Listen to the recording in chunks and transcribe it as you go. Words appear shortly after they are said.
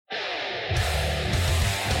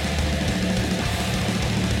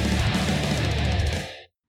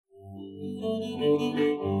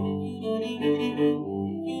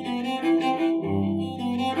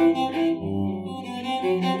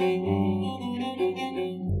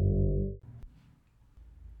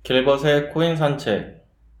길벗의 코인 산책.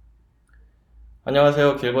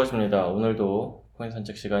 안녕하세요, 길벗입니다. 오늘도 코인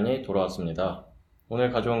산책 시간이 돌아왔습니다.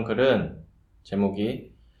 오늘 가져온 글은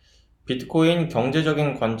제목이 비트코인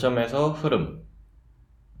경제적인 관점에서 흐름,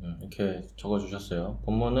 이렇게 적어주셨어요.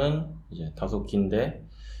 본문은 이제 다소 긴데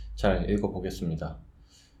잘 읽어보겠습니다.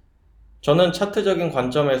 저는 차트적인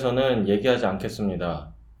관점에서는 얘기하지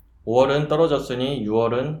않겠습니다. 5월은 떨어졌으니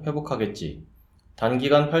 6월은 회복하겠지.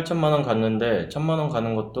 단기간 8천만원 갔는데 1,000만원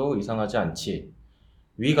가는 것도 이상하지 않지.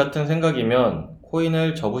 위 같은 생각이면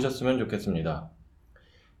코인을 접으셨으면 좋겠습니다.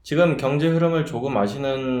 지금 경제 흐름을 조금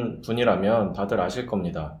아시는 분이라면 다들 아실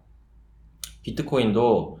겁니다.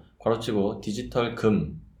 비트코인도 괄호치고 디지털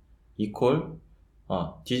금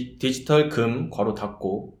디지털 금 괄호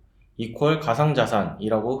닫고 이퀄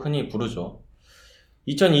가상자산이라고 흔히 부르죠.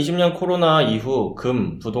 2020년 코로나 이후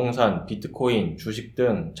금, 부동산, 비트코인, 주식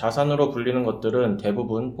등 자산으로 불리는 것들은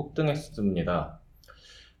대부분 폭등했습니다.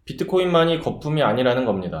 비트코인만이 거품이 아니라는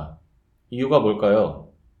겁니다. 이유가 뭘까요?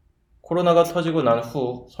 코로나가 터지고 난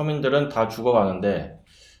후 서민들은 다 죽어가는데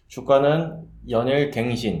주가는 연일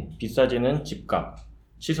갱신, 비싸지는 집값,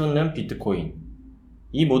 치솟는 비트코인.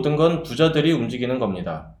 이 모든 건 부자들이 움직이는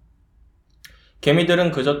겁니다. 개미들은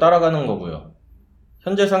그저 따라가는 거고요.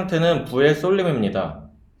 현재 상태는 부의 쏠림입니다.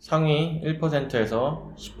 상위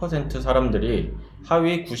 1%에서 10% 사람들이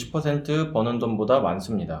하위 90% 버는 돈보다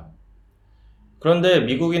많습니다. 그런데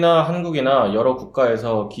미국이나 한국이나 여러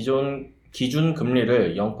국가에서 기준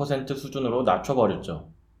금리를 0% 수준으로 낮춰버렸죠.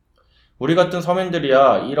 우리 같은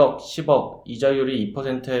서민들이야 1억, 10억, 이자율이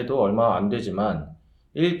 2%에도 얼마 안 되지만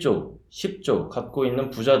 1조, 10조 갖고 있는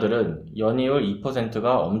부자들은 연이율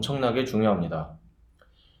 2%가 엄청나게 중요합니다.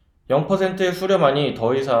 0%의 수렴안이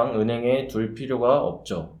더 이상 은행에 둘 필요가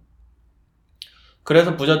없죠.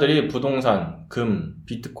 그래서 부자들이 부동산, 금,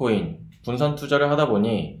 비트코인, 분산 투자를 하다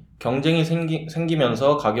보니 경쟁이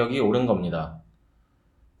생기면서 가격이 오른 겁니다.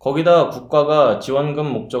 거기다 국가가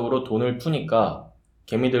지원금 목적으로 돈을 푸니까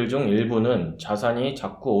개미들 중 일부는 자산이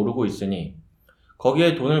자꾸 오르고 있으니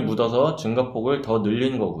거기에 돈을 묻어서 증가폭을 더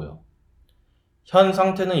늘린 거고요. 현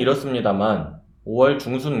상태는 이렇습니다만 5월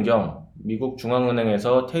중순경 미국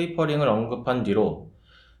중앙은행에서 테이퍼링을 언급한 뒤로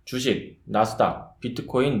주식, 나스닥,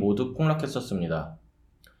 비트코인 모두 폭락했었습니다.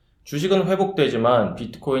 주식은 회복되지만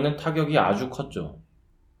비트코인은 타격이 아주 컸죠.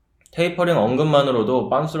 테이퍼링 언급만으로도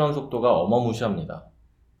빤스런 속도가 어마무시합니다.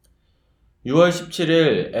 6월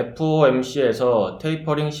 17일 FOMC에서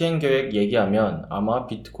테이퍼링 시행계획 얘기하면 아마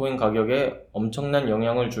비트코인 가격에 엄청난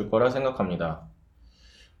영향을 줄 거라 생각합니다.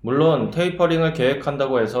 물론 테이퍼링을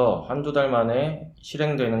계획한다고 해서 한두 달 만에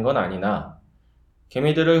실행되는 건 아니나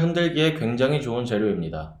개미들을 흔들기에 굉장히 좋은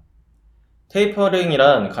재료입니다.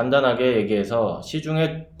 테이퍼링이란 간단하게 얘기해서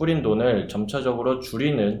시중에 뿌린 돈을 점차적으로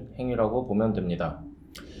줄이는 행위라고 보면 됩니다.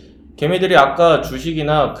 개미들이 아까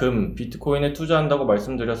주식이나 금, 비트코인에 투자한다고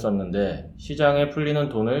말씀드렸었는데 시장에 풀리는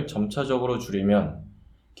돈을 점차적으로 줄이면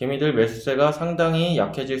개미들 매수세가 상당히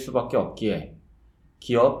약해질 수밖에 없기에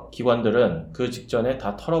기업, 기관들은 그 직전에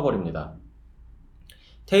다 털어버립니다.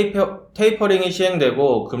 테이퍼링이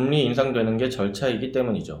시행되고 금리 인상되는 게 절차이기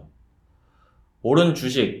때문이죠. 오른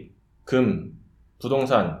주식, 금,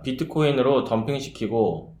 부동산, 비트코인으로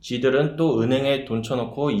덤핑시키고 지들은 또 은행에 돈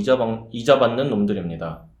쳐놓고 이자 받는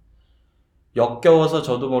놈들입니다. 역겨워서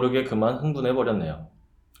저도 모르게 그만 흥분해버렸네요.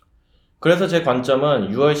 그래서 제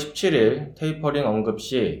관점은 6월 17일 테이퍼링 언급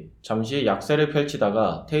시 잠시 약세를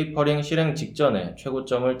펼치다가 테이퍼링 실행 직전에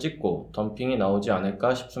최고점을 찍고 덤핑이 나오지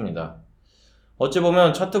않을까 싶습니다. 어찌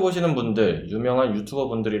보면 차트 보시는 분들, 유명한 유튜버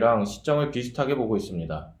분들이랑 시점을 비슷하게 보고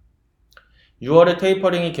있습니다. 6월에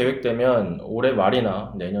테이퍼링이 계획되면 올해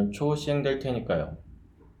말이나 내년 초 시행될 테니까요.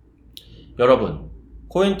 여러분,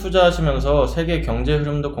 코인 투자하시면서 세계 경제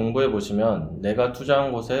흐름도 공부해보시면 내가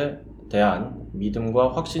투자한 곳에 대한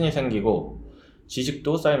믿음과 확신이 생기고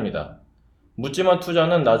지식도 쌓입니다. 묻지마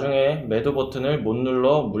투자는 나중에 매도 버튼을 못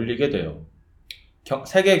눌러 물리게 돼요.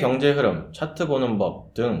 세계 경제 흐름, 차트 보는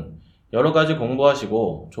법 등 여러 가지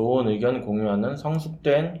공부하시고 좋은 의견 공유하는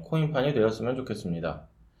성숙된 코인판이 되었으면 좋겠습니다.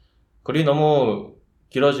 글이 너무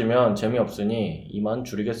길어지면 재미없으니 이만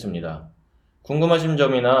줄이겠습니다. 궁금하신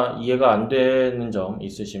점이나 이해가 안 되는 점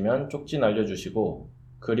있으시면 쪽지 날려주시고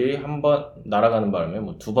글이 한번 날아가는 바람에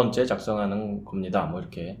두 번째 작성하는 겁니다.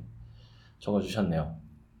 이렇게 적어주셨네요.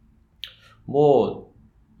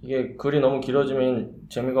 이게 글이 너무 길어지면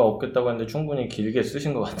재미가 없겠다고 했는데 충분히 길게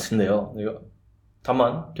쓰신 것 같은데요.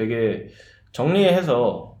 다만 되게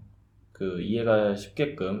정리해서 이해가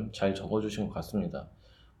쉽게끔 잘 적어주신 것 같습니다.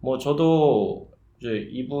 저도 이제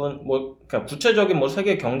이분 그러니까 구체적인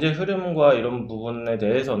세계 경제 흐름과 이런 부분에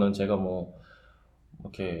대해서는 제가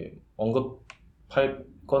이렇게 언급할 팔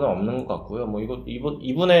거는 없는 것 같고요. 뭐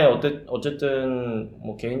이분의 어쨌든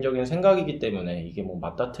뭐 개인적인 생각이기 때문에 이게 뭐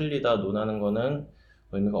맞다 틀리다 논하는 거는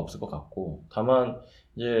의미가 없을 것 같고, 다만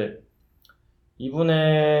이제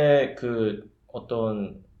이분의 그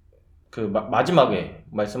어떤 그 마지막에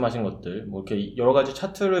말씀하신 것들, 뭐 이렇게 여러 가지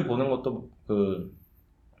차트를 보는 것도 그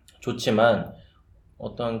좋지만,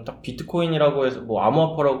 어떤 딱 비트코인이라고 해서 뭐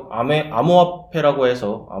암호화폐라고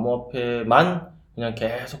해서 암호화폐만 그냥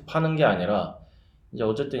계속 파는 게 아니라, 이제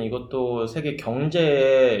어쨌든 이것도 세계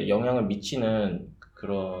경제에 영향을 미치는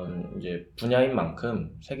그런 이제 분야인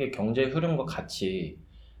만큼 세계 경제 흐름과 같이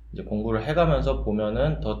이제 공부를 해가면서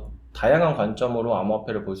보면은 더 다양한 관점으로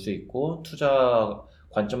암호화폐를 볼 수 있고 투자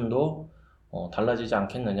관점도 달라지지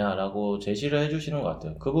않겠느냐라고 제시를 해주시는 것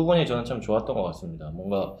같아요. 그 부분이 저는 참 좋았던 것 같습니다.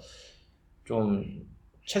 뭔가 좀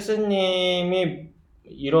체스님이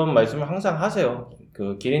이런 말씀을 항상 하세요.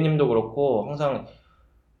 그 기리님도 그렇고 항상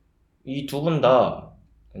이 두 분 다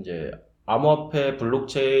이제 암호화폐,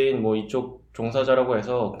 블록체인 뭐 이쪽 종사자라고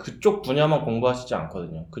해서 그쪽 분야만 공부하시지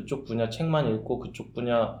않거든요. 그쪽 분야 책만 읽고 그쪽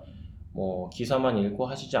분야 뭐 기사만 읽고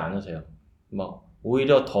하시지 않으세요. 막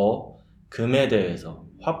오히려 더 금에 대해서,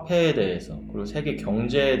 화폐에 대해서, 그리고 세계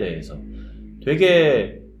경제에 대해서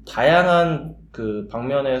되게 다양한 그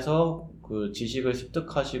방면에서 그 지식을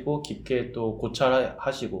습득하시고 깊게 또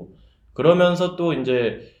고찰하시고, 그러면서 또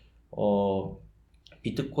이제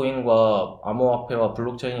비트코인과 암호화폐와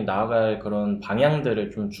블록체인이 나아갈 그런 방향들을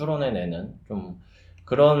좀 추론해내는 좀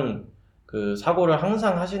그런 그 사고를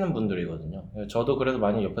항상 하시는 분들이거든요. 저도 그래서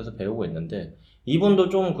많이 옆에서 배우고 있는데 이분도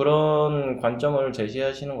좀 그런 관점을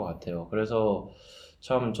제시하시는 것 같아요. 그래서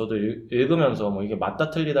참 저도 읽으면서 뭐 이게 맞다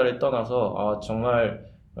틀리다를 떠나서 아 정말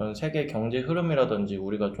세계 경제 흐름이라든지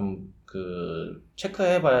우리가 좀 그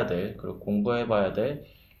체크해봐야 될, 그리고 공부해봐야 될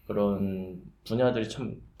그런 분야들이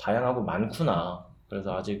참 다양하고 많구나.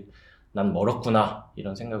 그래서 아직 난 멀었구나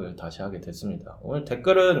이런 생각을 다시 하게 됐습니다. 오늘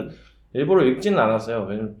댓글은 일부러 읽지는 않았어요.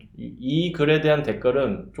 왜냐면 이 글에 대한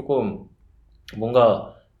댓글은 조금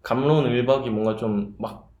뭔가 갑론을박이 뭔가 좀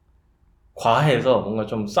막 과해서 뭔가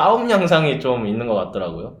좀 싸움 양상이 좀 있는 것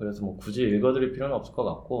같더라고요. 그래서 뭐 굳이 읽어드릴 필요는 없을 것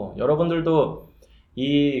같고, 여러분들도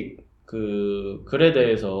이 그 글에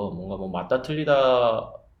대해서 뭔가 뭐 맞다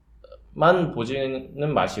틀리다만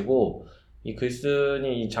보지는 마시고, 이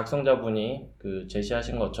글쓴이 이 작성자분이 그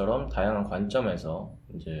제시하신 것처럼 다양한 관점에서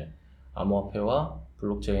이제 암호화폐와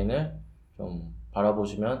블록체인을 좀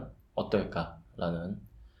바라보시면 어떨까라는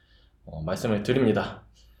말씀을 드립니다.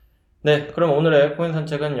 네, 그럼 오늘의 코인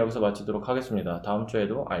산책은 여기서 마치도록 하겠습니다. 다음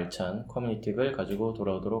주에도 알찬 커뮤니티를 가지고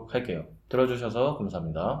돌아오도록 할게요. 들어주셔서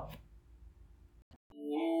감사합니다.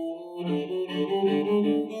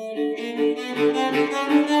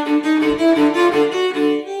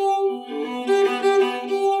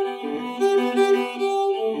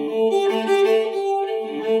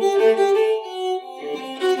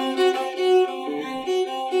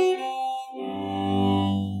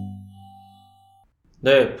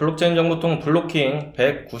 네, 블록체인 정보통 블로킹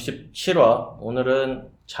 197화. 오늘은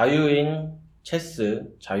자유인 체스,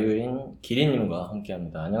 자유인 기리님과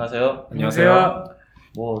함께합니다. 안녕하세요. 안녕하세요.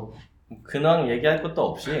 뭐 근황 얘기할 것도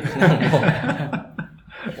없이 그냥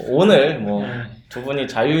뭐 오늘 뭐 두 분이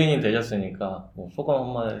자유인이 되셨으니까 뭐 소감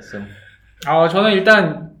한 말씀. 저는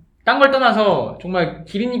일단 딴 걸 떠나서 정말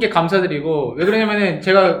기린님께 감사드리고, 왜 그러냐면은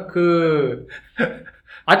제가 그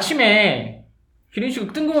아침에 기린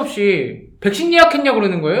씨가 뜬금없이 백신 예약했냐고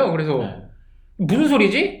그러는 거예요. 그래서 네. 무슨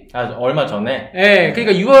소리지? 얼마 전에? 네,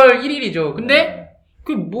 그러니까 6월 1일이죠. 근데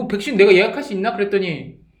그 뭐 백신 내가 예약할 수 있나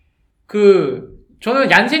그랬더니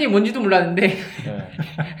저는 얀센이 뭔지도 몰랐는데 네.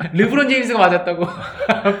 르브론 제임스가 맞았다고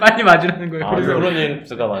빨리 맞으라는 거예요. 그래서 르브론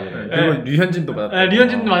제임스가 맞아요. 그리고 류현진도 맞았다.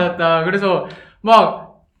 류현진도 맞았다. 그래서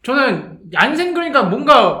막 저는 얀센 그러니까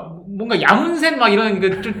뭔가 야문센 막 이런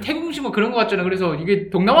그 좀 태국식 뭐 그런 거 같잖아요. 그래서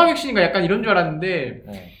이게 동남아 백신인가 약간 이런 줄 알았는데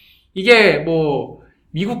이게 뭐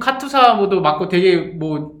미국 카투사 뭐도 맞고 되게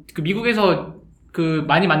뭐 그 미국에서 그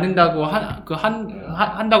많이 맞는다고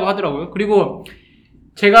한다고 하더라고요. 그리고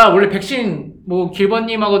제가 원래 백신 뭐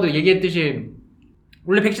길버님하고도 얘기했듯이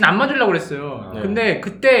원래 백신 안 맞으려고 그랬어요. 네. 근데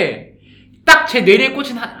그때 딱 제 뇌리에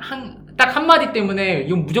꽂힌 딱 한마디 때문에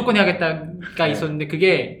이건 무조건 해야겠다가 있었는데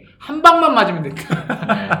그게 한 방만 맞으면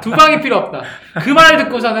된다. 두 방이 필요 없다. 그 말을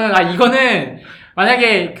듣고서는 이거는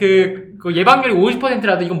만약에 그 예방률이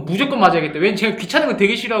 50%라도 이건 무조건 맞아야겠다. 왜냐면 제가 귀찮은 거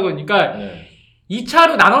되게 싫어하니까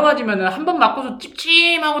 2차로 나눠 맞으면은 한 번 맞고서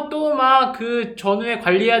찜찜하고 또 막 그 전후에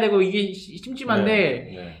관리해야 되고 이게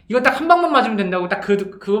찜찜한데 이건 딱 한 방만 맞으면 된다고 딱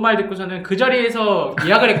그 말 듣고서는 그 자리에서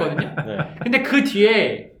예약을 했거든요. 근데 그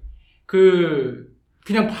뒤에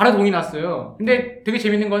그냥 바로 동이 났어요. 근데 되게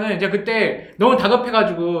재밌는 거는 제가 그때 너무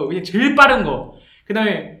다급해가지고 그냥 제일 빠른 거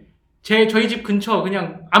그다음에 저희 집 근처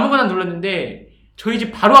그냥 아무거나 눌렀는데 저희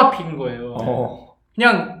집 바로 앞인 거예요.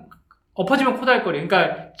 그냥 엎어지면 코다할 거리.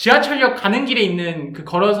 그러니까 지하철역 가는 길에 있는 그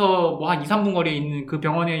걸어서 뭐 한 2, 3분 거리에 있는 그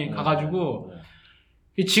병원에 가가지고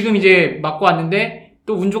지금 이제 맞고 왔는데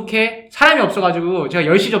또 운 좋게 사람이 없어가지고 제가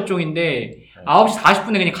 10시 접종인데 9시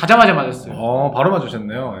 40분에 그냥 가자마자 맞았어요. 바로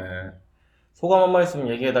맞으셨네요. 예. 소감 한 말씀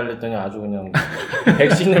얘기해달랬더니 아주 그냥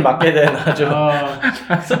백신을 맞게 된 아주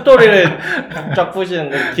습도리를 쫙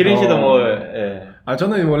푸시는데 기린 씨도 뭐 예.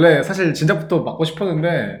 저는 원래 사실 진작부터 맞고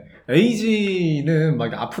싶었는데 AG는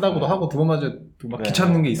막 아프다고도 하고 2번 맞아 막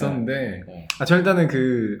귀찮은 게 있었는데 저 일단은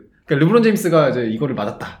그러니까 르브론 제임스가 이제 이거를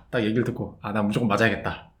맞았다 딱 얘기를 듣고 나 무조건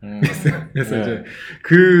맞아야겠다 그래서 이제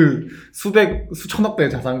그 수천억 대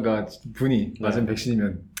자산가 분이 맞은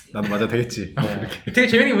백신이면 나도 맞아도 되겠지. 되게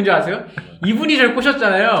재밌는 게 뭔지 아세요? 이분이 저를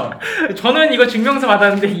꼬셨잖아요. 저는 이거 증명서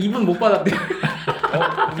받았는데 이분 못 받았대요.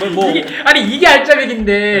 이게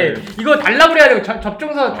알짜배기인데 이거 달라고 그래야 되고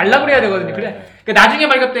접종서 달라고 그래야 되거든요. 그래. 그러니까 나중에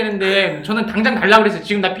발급되는데 저는 당장 달라고 그랬어요.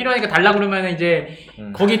 지금 나 필요하니까 달라고 그러면 이제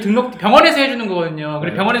거기 병원에서 해주는 거거든요.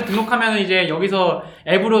 그래 병원에서 등록하면 이제 여기서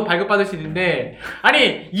앱으로 발급받을 수 있는데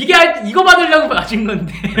이거 받으려고 맞은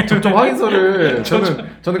건데 접종 확인서를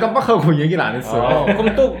저는 깜빡하고 얘기를 안 했어요.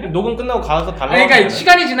 그럼 또 녹음 끝나고 가서 달라고. 그러니까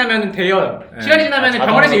시간이 지나면 돼요. 시간이 지나면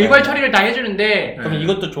병원에서 일괄 처리를 다 해주는데. 그럼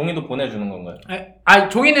이것도 종이도 보내주는 건가요?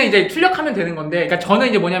 종이는 이제 출력하면 되는 건데, 그러니까 저는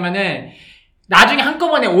이제 뭐냐면은 나중에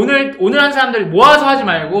한꺼번에 오늘 한 사람들 모아서 하지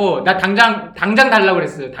말고 나 당장 달라고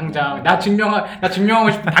그랬어요. 당장 나 증명하고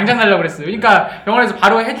싶어 당장 달라고 그랬어요. 그러니까 병원에서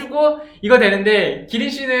바로 해주고 이거 되는데 기린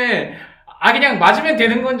씨는 그냥 맞으면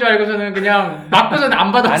되는 건 줄 알고서는 그냥 맞고서는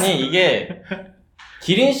안 받았어요. 아니 이게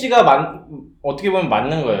기린 씨가 어떻게 보면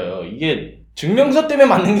맞는 거예요. 이게 증명서 때문에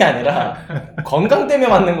맞는 게 아니라 건강 때문에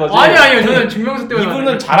맞는 거지. 아니요 저는 증명서 때문에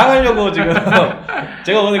이분은 자랑하려고 지금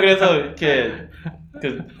제가 오늘 그래서 이렇게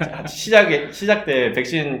시작 때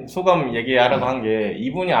백신 소감 얘기하라고 한 게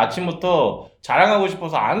이분이 아침부터 자랑하고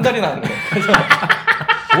싶어서 안달이 나는 거예요. 그래서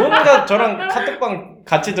뭔가 저랑 카톡방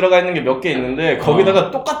같이 들어가 있는 게 몇 개 있는데 거기다가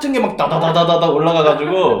똑같은 게 막 다다다다다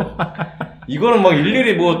올라가가지고 이거는 막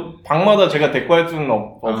일일이 뭐 방마다 제가 대꾸할 수는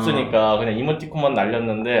없으니까 그냥 이모티콘만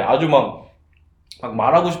날렸는데 아주 막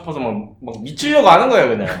말하고 싶어서 막 미치려고 하는 거예요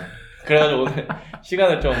그냥. 그래가지고 오늘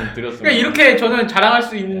시간을 좀 드렸습니다. 그러니까 이렇게 저는 자랑할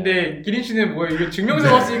수 있는데 기린 씨는 뭐예요? 이거 증명서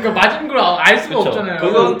봤으니까 맞은 걸 알 수가 없잖아요.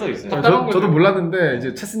 그건 또 있어요. 저도 몰랐는데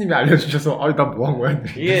이제 체스님이 알려주셔서 나 뭐 한 거야?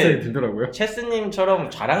 이게 들더라고요. 체스님처럼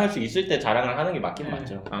자랑할 수 있을 때 자랑을 하는 게 맞긴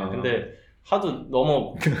맞죠. 근데 하도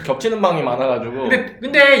너무 겹치는 방이 많아가지고.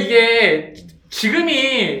 근데 이게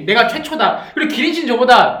지금이 내가 최초다. 그리고 기린 씨는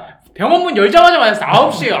저보다 병원 문 열자마자 맞았어.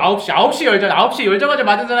 9시에 열자마자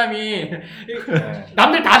맞은 사람이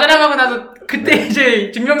남들 다 자랑하고 나서 그때 이제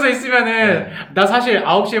증명서 있으면은 나 사실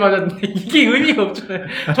 9시에 맞았는데 이게 의미가 없잖아요.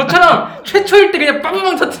 저처럼 최초일 때 그냥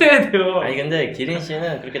빵빵 터뜨려야 돼요. 근데 기린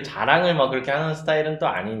씨는 그렇게 자랑을 막 그렇게 하는 스타일은 또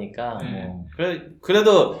아니니까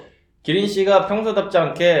그래도 기린 씨가 평소답지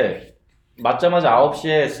않게 맞자마자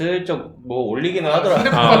 9시에 슬쩍 뭐 올리기는 하더라고요.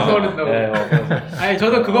 핸드폰 떠오른다고.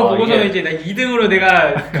 저도 그거 보고서는 이제 나 2등으로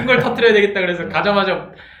내가 큰 걸 터뜨려야 되겠다 그래서 가자마자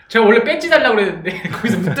제가 원래 배지 달라고 그랬는데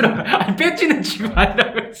거기서 묻더라고요. 배지는 지금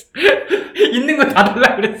아니라고 그랬어. 있는 거 다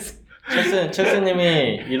달라고 그랬어.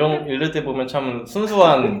 체스님이 이럴 때 보면 참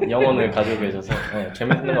순수한 영혼을 가지고 계셔서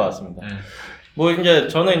재밌는 것 같습니다. 뭐 이제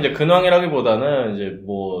저는 이제 근황이라기보다는 이제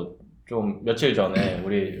뭐 좀 며칠 전에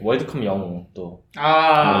우리 월드컵 영웅 또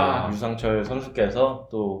유상철 선수께서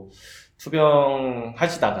또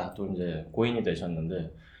투병하시다가 또 이제 고인이 되셨는데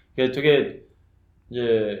이게 되게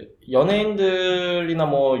이제 연예인들이나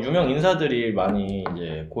뭐 유명 인사들이 많이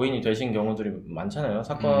이제 고인이 되신 경우들이 많잖아요.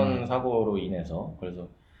 사건 사고로 인해서. 그래서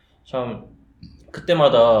참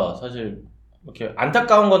그때마다 사실 이렇게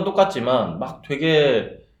안타까운 건 똑같지만 막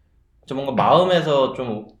되게 뭔가 마음에서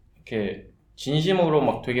좀 이렇게 진심으로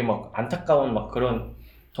막 되게 막 안타까운 막 그런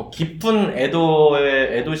더 깊은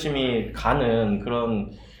애도심이 가는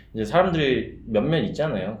그런 이제 사람들이 몇몇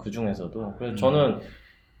있잖아요. 그 중에서도. 그래서 저는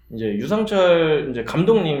이제 유상철 이제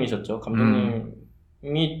감독님이셨죠.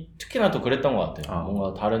 감독님이 특히나 더 그랬던 것 같아요.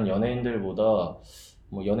 뭔가 다른 연예인들보다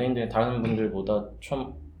뭐 연예인들 다른 분들보다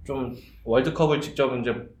좀 월드컵을 직접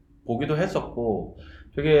이제 보기도 했었고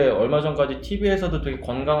되게 얼마 전까지 TV에서도 되게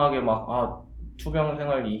건강하게 막 투병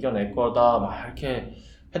생활 이겨낼 거다 막 이렇게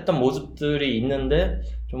했던 모습들이 있는데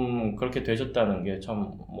좀 그렇게 되셨다는 게 참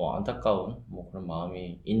뭐 안타까운 뭐 그런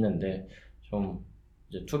마음이 있는데 좀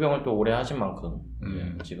이제 투병을 또 오래 하신 만큼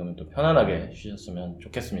지금은 또 편안하게 쉬셨으면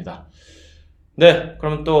좋겠습니다. 네,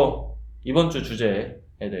 그럼 또 이번 주 주제에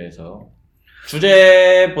대해서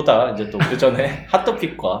주제보다 이제 또 그 전에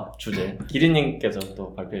핫토픽과 주제 기린님께서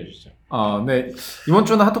또 발표해 주시죠. 네. 이번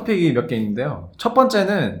주는 핫토픽이 몇 개 있는데요. 첫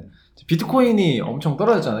번째는 비트코인이 엄청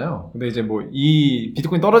떨어졌잖아요. 근데 이제 뭐 이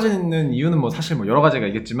비트코인 떨어지는 이유는 뭐 사실 뭐 여러 가지가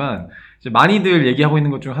있겠지만 이제 많이들 얘기하고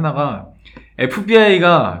있는 것 중 하나가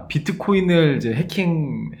FBI가 비트코인을 이제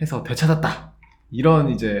해킹해서 되찾았다. 이런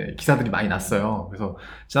이제 기사들이 많이 났어요. 그래서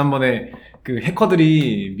지난번에 그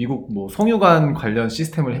해커들이 미국 뭐 송유관 관련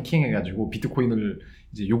시스템을 해킹해가지고 비트코인을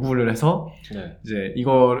이제 요구를 해서 네. 이제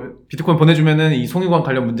이거 비트코인 보내주면은 이 송유관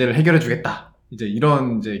관련 문제를 해결해주겠다. 이제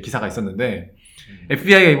이런 이제 기사가 있었는데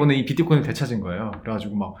FBI가 이번에 이 비트코인을 되찾은 거예요.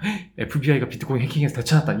 그래가지고 막 FBI가 비트코인 해킹해서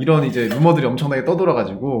되찾았다. 이런 이제 루머들이 엄청나게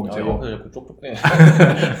떠돌아가지고 이제 옆에서 쪽쪽대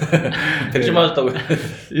백신 맞았다고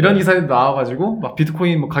이런 기사들이 나와가지고 막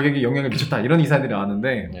비트코인 뭐 가격에 영향을 미쳤다. 이런 기사들이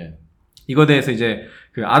나왔는데 네. 이거에 대해서 이제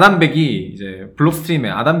그 아담백이 이제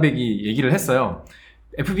블록스트림의 아담백이 얘기를 했어요.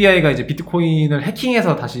 FBI가 이제 비트코인을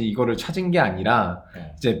해킹해서 다시 이거를 찾은 게 아니라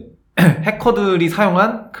이제 해커들이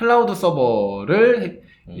사용한 클라우드 서버를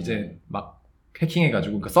이제 막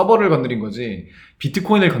해킹해가지고 그러니까 서버를 건드린 거지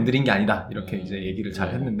비트코인을 건드린 게 아니다 이렇게 이제 얘기를 잘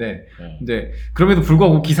했는데 근데 그럼에도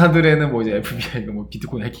불구하고 기사들에는 뭐 이제 FBI가 뭐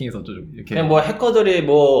비트코인 해킹해서 어쩌고 이렇게 그냥 뭐 해커들이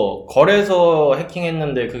뭐 거래소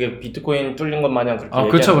해킹했는데 그게 비트코인 뚫린 것 마냥 그렇게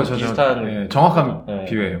그렇죠. 비슷한 네, 정확한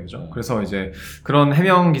비유예요, 그죠? 그래서 이제 그런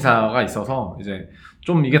해명 기사가 있어서 이제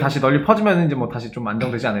좀 이게 다시 널리 퍼지면 이제 뭐 다시 좀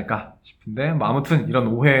안정되지 않을까 싶은데 뭐 아무튼 이런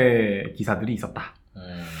오해 기사들이 있었다.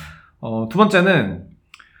 두 번째는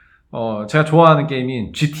제가 좋아하는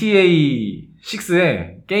게임인 GTA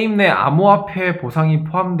 6에 게임 내 암호화폐 보상이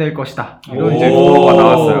포함될 것이다. 이런 이제 루머가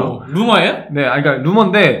나왔어요. 루머예요? 네, 그러니까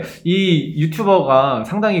루머인데 이 유튜버가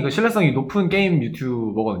상당히 그 신뢰성이 높은 게임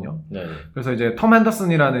유튜버거든요. 네. 그래서 이제 톰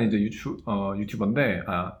핸더슨이라는 이제 유튜버인데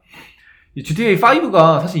이 GTA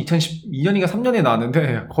 5가 사실 2012년인가 3년에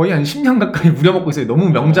나왔는데 거의 한 10년 가까이 우려먹고 있어요. 너무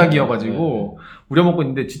명작이어가지고 우려먹고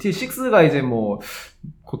있는데 GTA 6가 이제 뭐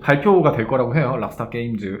곧 발표가 될 거라고 해요. 락스타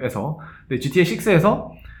게임즈에서. 근데 GTA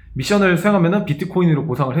 6에서 미션을 수행하면은 비트코인으로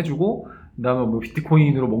보상을 해주고 그다음에 뭐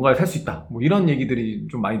비트코인으로 뭔가를 살 수 있다. 뭐 이런 얘기들이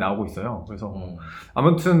좀 많이 나오고 있어요. 그래서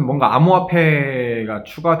아무튼 뭔가 암호화폐가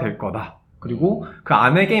추가될 거다. 그리고 그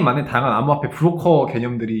안에 게임 안에 다양한 암호화폐 브로커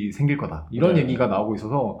개념들이 생길 거다. 이런 얘기가 나오고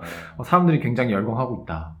있어서 사람들이 굉장히 열광하고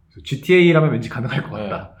있다. GTA라면 왠지 가능할 것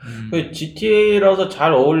같다. GTA라서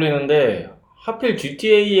잘 어울리는데 하필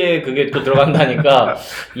GTA에 그게 또 들어간다니까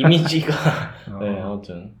이미지가 네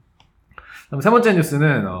아무튼 그럼 세 번째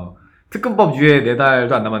뉴스는 특근법 유예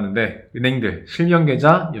 4달도 안 남았는데 은행들 실명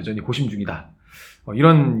계좌 여전히 고심 중이다.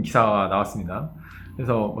 이런 기사가 나왔습니다.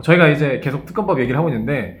 그래서 뭐 저희가 이제 계속 특근법 얘기를 하고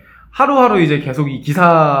있는데 하루하루 이제 계속 이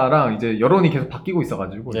기사랑 이제 여론이 계속 바뀌고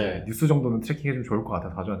있어가지고 이제 뉴스 정도는 트래킹해주면 좋을 것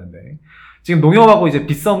같아서 가져왔는데 지금 농협하고 이제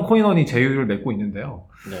빗썸 코인원이 제휴를 맺고 있는데요.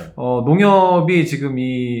 농협이 지금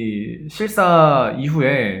이 실사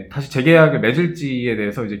이후에 다시 재계약을 맺을지에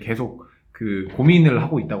대해서 이제 계속 그 고민을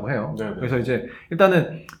하고 있다고 해요. 그래서 이제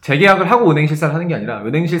일단은 재계약을 하고 은행 실사를 하는 게 아니라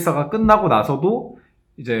은행 실사가 끝나고 나서도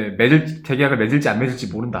이제 재계약을 맺을지 안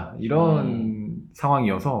맺을지 모른다. 이런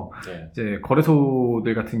상황이어서 이제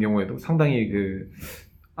거래소들 같은 경우에도 상당히 그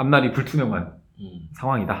앞날이 불투명한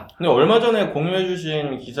상황이다. 근데 얼마 전에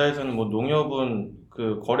공유해주신 기사에서는 뭐 농협은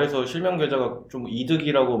그 거래소 실명 계좌가 좀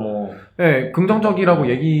이득이라고 뭐 네, 긍정적이라고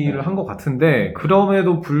얘기를 한 것 같은데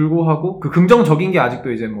그럼에도 불구하고 그 긍정적인 게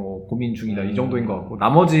아직도 이제 뭐 고민 중이다 이 정도인 것 같고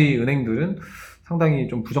나머지 은행들은 상당히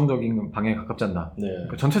좀 부정적인 방향에 가깝지 않나.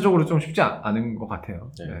 그러니까 전체적으로 좀 쉽지 않은 것 같아요.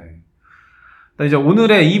 일단 이제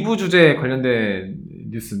오늘의 2부 주제에 관련된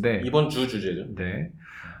뉴스인데 이번 주 주제죠. 네.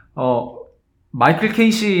 마이클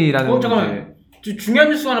케이시라는 잠깐만. 중요한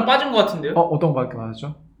뉴스가 하나 빠진 것 같은데요? 어떤 거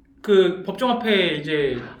말씀하셨죠? 그 법정화폐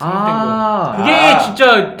이제 등록된 거. 그게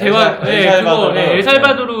진짜 엘살바도르.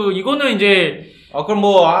 엘살바도르 이거는 이제 그럼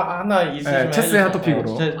뭐 하나 있으시면 체스의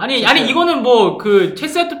핫토픽으로. 아니 이거는 뭐 그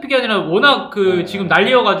체스 핫토픽이 아니라 워낙 지금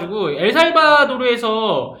난리여가지고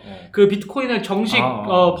엘살바도르에서 그 비트코인을 정식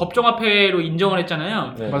법정화폐로 인정을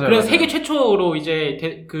했잖아요. 맞아요. 그래서 세계 최초로 이제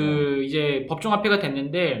이제 법정화폐가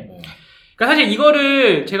됐는데, 그러니까 사실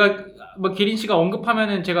이거를 제가 뭐 기린 씨가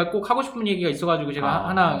언급하면은 제가 꼭 하고 싶은 얘기가 있어가지고 제가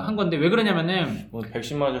하나 한 건데 왜 그러냐면은 뭐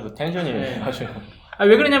백신 맞아서 텐션이 아주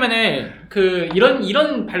왜 그러냐면은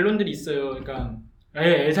이런 반론들이 있어요. 그러니까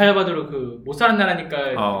엘살바도르 그 못 사는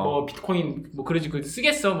나라니까 뭐 비트코인 뭐 그러지 그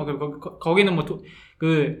쓰겠어 뭐 거기는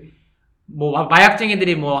뭐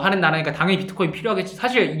마약쟁이들이 뭐 하는 나라니까 당연히 비트코인 필요하겠지.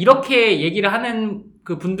 사실 이렇게 얘기를 하는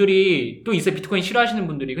그 분들이 또 있어요. 비트코인 싫어하시는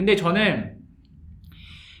분들이. 근데 저는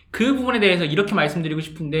그 부분에 대해서 이렇게 말씀드리고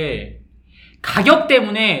싶은데 가격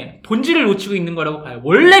때문에 본질을 놓치고 있는 거라고 봐요.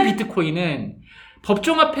 원래 비트코인은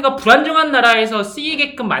법정화폐가 불안정한 나라에서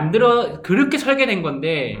쓰이게끔 그렇게 설계된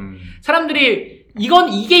건데, 사람들이,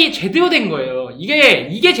 이게 제대로 된 거예요.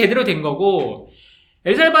 이게 제대로 된 거고,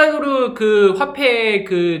 엘살바도르 그 화폐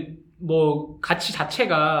가치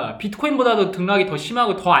자체가 비트코인보다도 등락이 더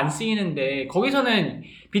심하고 더 안 쓰이는데, 거기서는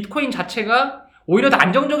비트코인 자체가 오히려 더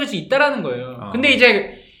안정적일 수 있다라는 거예요. 근데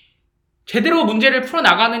이제, 제대로 문제를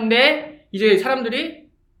풀어나가는데, 이제 사람들이,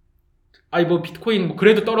 비트코인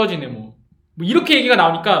그래도 떨어지네, 이렇게 얘기가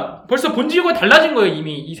나오니까 벌써 본질과 달라진 거예요,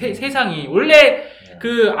 이미. 이 세상이. 원래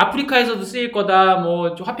아프리카에서도 쓰일 거다,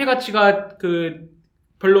 화폐 가치가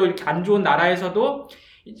별로 이렇게 안 좋은 나라에서도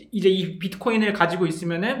이제 이 비트코인을 가지고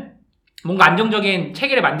있으면은 뭔가 안정적인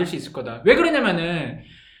체계를 만들 수 있을 거다. 왜 그러냐면은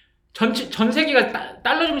전 세계가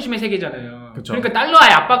달러 중심의 세계잖아요. 그쵸. 그러니까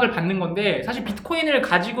달러의 압박을 받는 건데 사실 비트코인을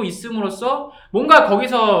가지고 있음으로써 뭔가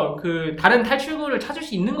거기서 다른 탈출구를 찾을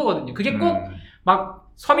수 있는 거거든요. 그게 꼭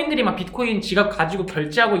서민들이 비트코인 지갑 가지고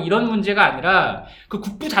결제하고 이런 문제가 아니라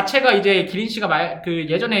국부 자체가 이제 기린 씨가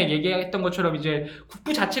예전에 얘기했던 것처럼 이제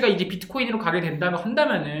국부 자체가 이제 비트코인으로 가게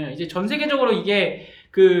한다면은 이제 전 세계적으로 이게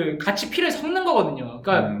같이 피를 섞는 거거든요.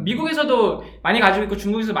 그러니까 미국에서도 많이 가지고 있고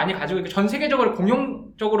중국에서도 많이 가지고 있고 전 세계적으로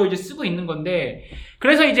공용적으로 이제 쓰고 있는 건데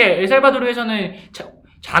그래서 이제 엘살바도르에서는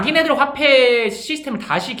자기네들 화폐 시스템을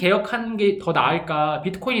다시 개혁하는 게 더 나을까,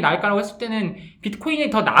 비트코인이 나을까라고 했을 때는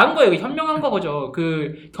비트코인이 더 나은 거예요. 현명한 거죠.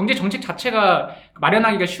 경제 정책 자체가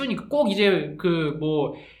마련하기가 쉬우니까 꼭 이제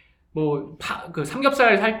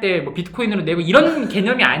삼겹살 살 때 비트코인으로 내고 이런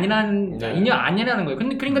개념이 아니라는 거예요.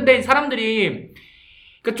 근데 사람들이,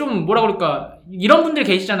 좀 뭐라 그럴까, 이런 분들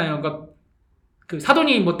계시잖아요. 그러니까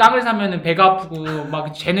사돈이 땅을 사면은 배가 아프고,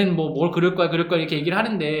 쟤는 뭘 그럴 거야 이렇게 얘기를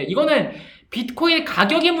하는데, 이거는 비트코인의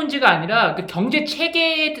가격의 문제가 아니라 경제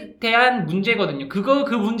체계에 대한 문제거든요. 그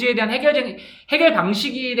문제에 대한 해결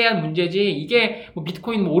방식에 대한 문제지, 이게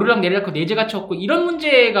비트코인 오르락 내리락 내재 가치 없고 이런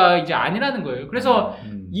문제가 이제 아니라는 거예요. 그래서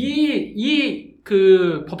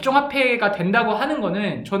법정화폐가 된다고 하는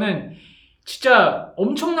거는 저는 진짜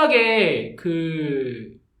엄청나게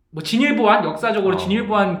진일보한, 역사적으로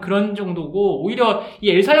진일보한 그런 정도고, 오히려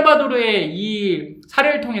이 엘살바도르의 이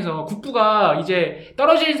사례를 통해서 국부가 이제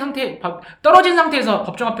떨어진 상태에서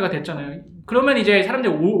법정화폐가 됐잖아요. 그러면 이제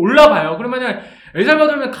사람들이 올라봐요. 그러면은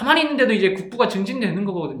엘살바도르는 가만히 있는데도 이제 국부가 증진되는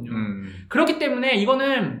거거든요. 그렇기 때문에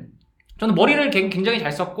이거는 저는 머리를 굉장히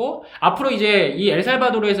잘 썼고, 앞으로 이제 이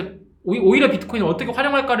엘살바도르에서 오히려 비트코인을 어떻게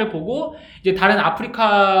활용할까를 보고 이제 다른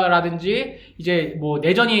아프리카라든지 이제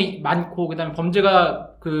내전이 많고 그다음에 범죄가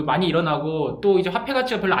많이 일어나고 또 이제 화폐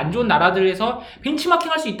가치가 별로 안 좋은 나라들에서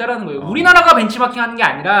벤치마킹할 수 있다라는 거예요. 우리나라가 벤치마킹하는 게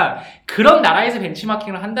아니라 그런 나라에서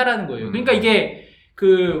벤치마킹을 한다라는 거예요. 그러니까 이게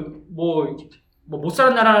못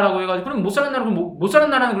사는 나라라고 해가지고 그럼 못 사는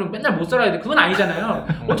나라는 그럼 맨날 못 살아야 돼. 그건 아니잖아요.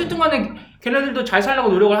 어쨌든 간에 걔네들도 잘 살려고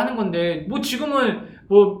노력을 하는 건데 지금은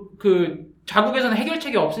자국에서는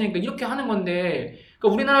해결책이 없으니까 이렇게 하는 건데,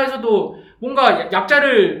 그러니까 우리나라에서도 뭔가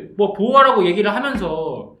약자를 보호하라고 얘기를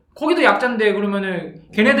하면서 거기도 약자인데 그러면은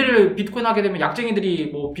걔네들을 비트코인 하게 되면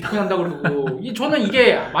약쟁이들이 비트코인 한다고 그러고 저는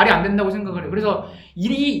이게 말이 안 된다고 생각을 해요. 그래서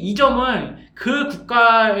이 점은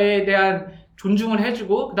국가에 대한 존중을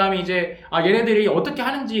해주고 그다음에 이제 얘네들이 어떻게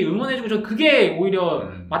하는지 응원해주고 저는 그게 오히려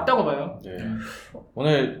맞다고 봐요. 네.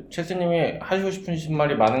 오늘 첼스님이 하시고 싶으신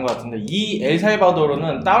말이 많은 것 같은데 이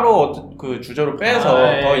엘살바도르는 따로 주제로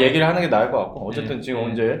빼서 더 얘기를 하는 게 나을 것 같고 어쨌든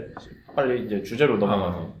지금 이제 빨리 이제 주제로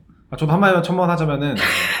넘어가서 저도 한마디만 첨언하자면은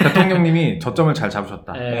대통령님이 저점을 잘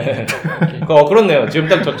잡으셨다. 그렇네요. 지금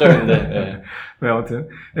딱 저점인데. 네, 아무튼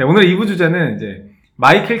오늘 2부 주제는 이제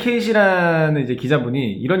마이클 케이시라는 이제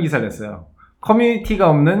기자분이 이런 기사를 냈어요. 커뮤니티가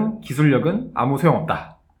없는 기술력은 아무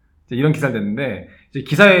소용없다. 이런 기사를 냈는데 이제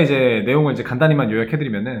기사의 이제 내용을 이제 간단히만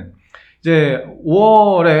요약해드리면은 이제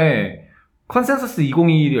 5월에 컨센서스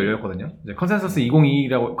 2021이 열렸거든요. 이제 컨센서스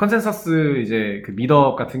 2021이라고 컨센서스 이제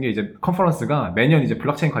미트업 같은 게 이제 컨퍼런스가 매년 이제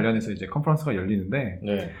블록체인 관련해서 이제 컨퍼런스가 열리는데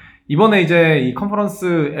이번에 이제 이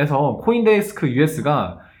컨퍼런스에서 코인데스크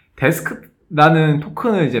US가 데스크라는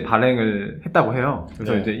토큰을 이제 발행을 했다고 해요.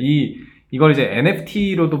 그래서 이제 이걸 이제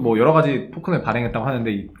NFT로도 여러 가지 토큰을 발행했다고 하는데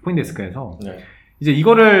이 코인데스크에서 이제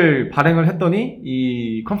이거를 발행을 했더니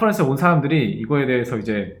이 컨퍼런스에 온 사람들이 이거에 대해서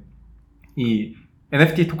이제 이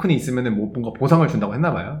NFT 토큰이 있으면은 뭔가 보상을 준다고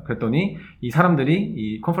했나봐요. 그랬더니 이 사람들이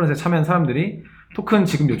이 컨퍼런스에 참여한 사람들이 토큰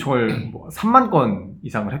지금 요청을 3만 건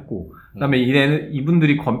이상을 했고 그다음에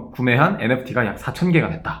이분들이 구매한 NFT가 약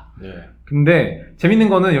 4,000개가 됐다. 근데 재밌는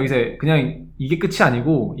거는 여기서 그냥 이게 끝이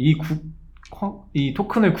아니고 이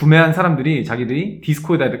토큰을 구매한 사람들이 자기들이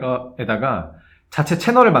디스코드에다가 자체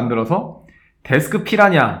채널을 만들어서 데스크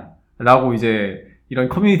피라냐라고 이제 이런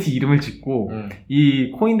커뮤니티 이름을 짓고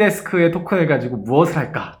이 코인데스크의 토큰을 가지고 무엇을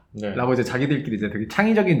할까? 네. 라고 이제 자기들끼리 이제 되게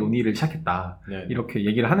창의적인 논의를 시작했다. 네. 이렇게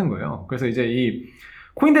얘기를 하는 거예요. 그래서 이제 이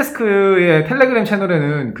코인데스크의 텔레그램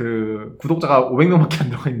채널에는 그 구독자가 500명밖에 안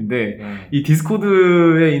들어가 있는데 이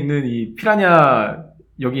디스코드에 있는 이 피라냐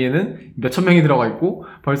여기에는 몇천 명이 들어가 있고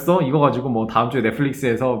벌써 이거 가지고 뭐 다음 주에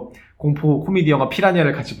넷플릭스에서 공포 코미디 영화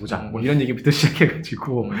피라냐를 같이 보자 뭐 이런 얘기부터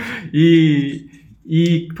시작해가지고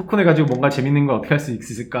이 토큰을 가지고 뭔가 재밌는 걸 어떻게 할 수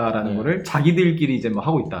있을까라는 거를 자기들끼리 이제 뭐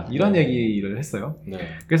하고 있다 이런 얘기를 했어요.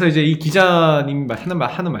 그래서 이제 이 기자님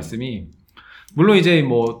하는 말씀이 물론 이제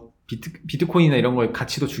뭐 비트코인이나 이런 거의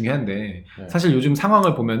가치도 중요한데 사실 요즘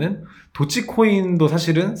상황을 보면은 도치코인도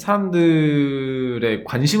사실은 사람들의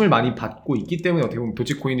관심을 많이 받고 있기 때문에 어떻게 보면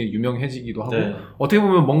도치코인이 유명해지기도 하고 어떻게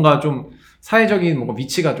보면 뭔가 좀 사회적인 뭔가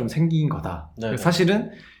위치가 좀 생긴 거다.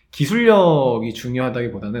 사실은 기술력이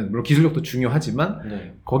중요하다기보다는 물론 기술력도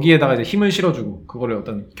중요하지만 거기에다가 이제 힘을 실어주고 그거를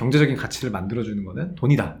어떤 경제적인 가치를 만들어주는 거는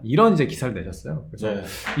돈이다. 이런 이제 기사를 내셨어요. 그래서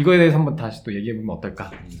이거에 대해서 한번 다시 또 얘기해보면 어떨까?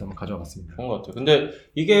 그래서 한번 가져와 봤습니다. 그런 것 같아요. 근데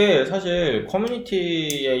이게 사실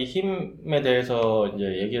커뮤니티의 힘에 대해서 이제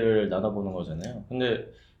얘기를 나눠보는 거잖아요. 근데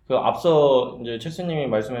그 앞서 이제 체스님이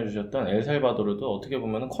말씀해주셨던 엘살바도르도 어떻게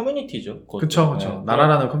보면 커뮤니티죠. 그쵸.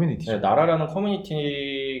 나라라는 커뮤니티죠. 나라라는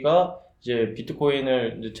커뮤니티가 이제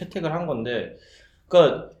비트코인을 이제 채택을 한 건데,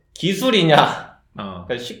 그러니까 기술이냐,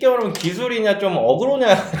 그러니까 쉽게 말하면 기술이냐 좀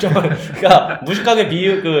어그로냐 좀 그러니까 무식하게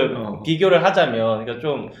비교를 하자면, 그러니까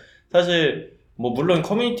좀 사실 뭐 물론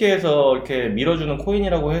커뮤니티에서 이렇게 밀어주는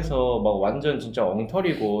코인이라고 해서 막 완전 진짜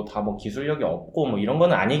엉터리고 다 뭐 기술력이 없고 뭐 이런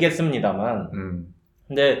거는 아니겠습니다만,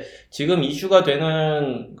 근데 지금 이슈가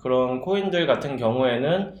되는 그런 코인들 같은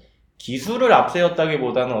경우에는 기술을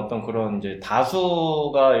앞세웠다기보다는 어떤 그런 이제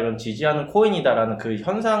다수가 이런 지지하는 코인이다라는 그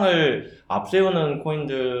현상을 앞세우는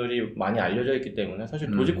코인들이 많이 알려져 있기 때문에 사실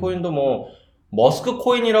도지코인도 뭐 머스크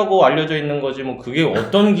코인이라고 알려져 있는 거지 뭐 그게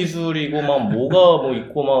어떤 기술이고 막 뭐가 뭐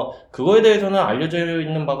있고 막 그거에 대해서는 알려져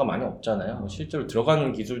있는 바가 많이 없잖아요. 뭐 실제로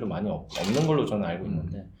들어가는 기술도 많이 없는 걸로 저는 알고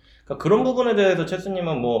있는데 그러니까 그런 부분에 대해서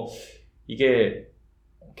체스님은 뭐 이게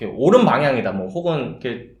이렇게 옳은 방향이다 뭐 혹은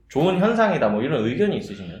이렇게 좋은 현상이다 뭐 이런 의견이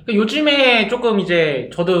있으신가요? 그러니까 요즘에 조금 이제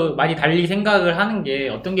저도 많이 달리 생각을 하는 게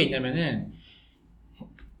어떤 게 있냐면은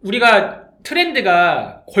우리가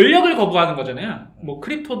트렌드가 권력을 거부하는 거잖아요. 뭐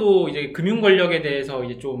크립토도 이제 금융 권력에 대해서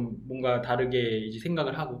이제 좀 뭔가 다르게 이제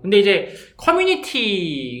생각을 하고. 근데 이제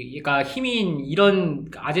커뮤니티가 힘인 이런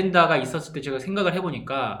아젠다가 있었을 때 제가 생각을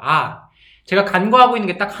해보니까 제가 간과하고 있는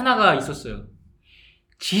게 딱 하나가 있었어요.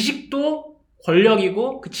 지식도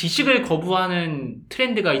권력이고 그 지식을 거부하는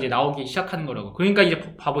트렌드가 이제 나오기 시작하는 거라고. 그러니까 이제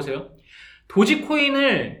봐보세요.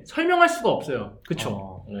 도지코인을 설명할 수가 없어요.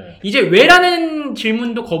 그쵸? 이제 왜라는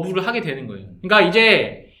질문도 거부를 하게 되는 거예요. 그러니까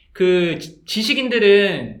이제 그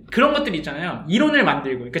지식인들은 그런 것들이 있잖아요. 이론을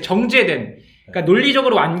만들고, 그러니까 정제된, 그러니까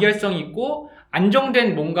논리적으로 완결성 있고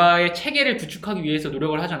안정된 뭔가의 체계를 구축하기 위해서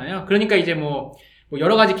노력을 하잖아요. 그러니까 이제 뭐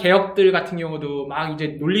여러 가지 개혁들 같은 경우도 막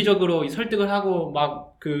이제 논리적으로 설득을 하고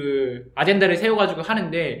막 그 아젠다를 세워가지고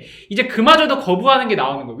하는데 이제 그마저도 거부하는 게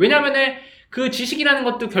나오는 거예요. 왜냐면은 그 지식이라는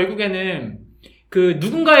것도 결국에는 그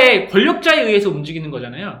누군가의 권력자에 의해서 움직이는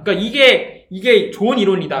거잖아요. 그러니까 이게 좋은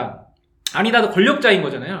이론이다. 아니다도 권력자인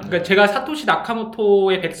거잖아요. 그러니까 제가 사토시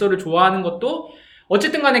나카모토의 백서를 좋아하는 것도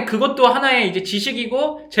어쨌든 간에 그것도 하나의 이제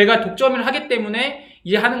지식이고 제가 독점을 하기 때문에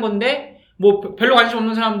이제 하는 건데 뭐 별로 관심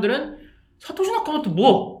없는 사람들은 사토시 나카모토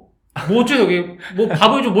뭐 어째 여기 뭐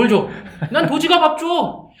밥을 줘 뭘 줘? 난 도지가 밥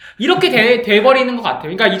줘. 이렇게 돼버리는 것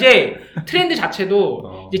같아요. 그러니까 이제 트렌드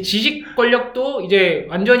자체도 이제 지식 권력도 이제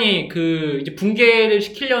완전히 그 이제 붕괴를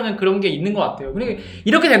시키려는 그런 게 있는 것 같아요. 그러니까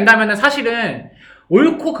이렇게 된다면은 사실은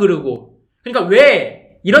옳고 그르고 그러니까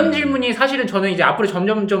왜 이런 질문이 사실은 저는 이제 앞으로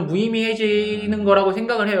점점점 무의미해지는 거라고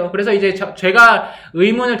생각을 해요. 그래서 이제 제가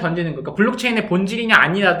의문을 던지는 거. 그러니까 블록체인의 본질이냐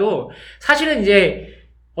아니라도 사실은 이제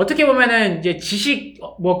어떻게 보면은 이제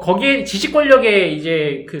거기에 지식 권력의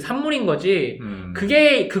이제 그 산물인 거지.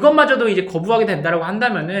 그것마저도 이제 거부하게 된다라고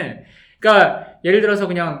한다면은, 그러니까 예를 들어서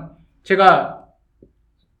그냥 제가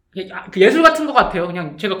그 예술 같은 것 같아요.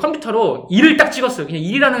 그냥 제가 컴퓨터로 일을 딱 찍었어요. 그냥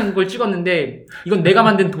일이라는 걸 찍었는데 이건 내가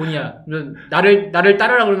만든 돈이야. 나를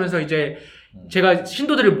따르라 그러면서 이제 제가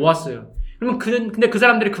신도들을 모았어요. 그러면 근데 그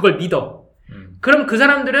사람들이 그걸 믿어. 그럼 그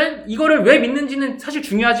사람들은 이거를 왜 믿는지는 사실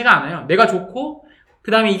중요하지가 않아요. 내가 좋고 그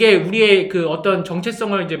다음에 이게 우리의 그 어떤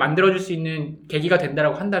정체성을 이제 만들어줄 수 있는 계기가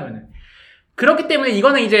된다라고 한다면은. 그렇기 때문에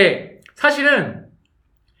이거는 이제 사실은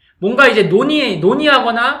뭔가 이제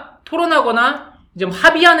논의하거나 토론하거나 이제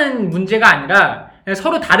합의하는 문제가 아니라 그냥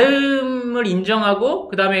서로 다름을 인정하고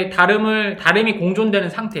그 다음에 다름이 공존되는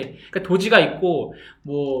상태. 그러니까 도지가 있고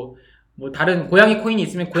뭐 다른 고양이 코인이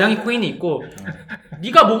있으면 고양이 코인이 있고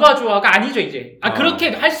네가 뭐가 좋아가 아니죠 이제. 그렇게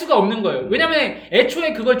할 수가 없는 거예요. 왜냐면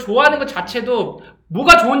애초에 그걸 좋아하는 것 자체도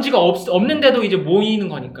뭐가 좋은지가 없는데도 이제 모이는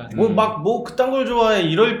거니까. 뭐 그딴 걸 좋아해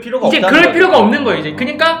이럴 필요가 이제 없다는 그럴 필요가 거죠. 없는 거예요 이제.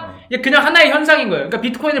 그러니까 그냥 하나의 현상인 거예요. 그러니까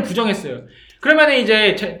비트코인을 부정했어요. 그러면은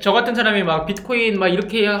이제 저 같은 사람이 막 비트코인 막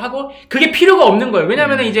이렇게 하고 그게 필요가 없는 거예요.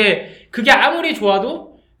 왜냐면은 이제 그게 아무리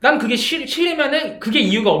좋아도 난 그게 싫으면은 그게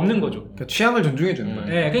이유가 없는 거죠. 그러니까 취향을 존중해 주는 거예요.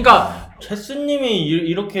 네, 그러니까 체스님이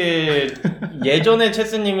이렇게 예전에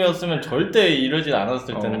체스님이었으면 절대 이러지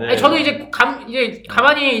않았을 텐데. 아니, 저도 이제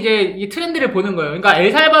가만히 이제 이 트렌드를 보는 거예요. 그러니까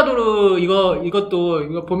엘살바도르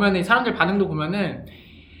이거 보면은 사람들 반응도 보면은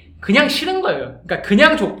그냥 싫은 거예요. 그러니까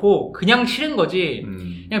그냥 좋고 그냥 싫은 거지.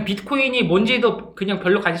 그냥 비트코인이 뭔지도 그냥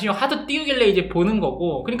별로 관심이 하도 띄우길래 이제 보는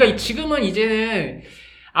거고. 그러니까 지금은 이제는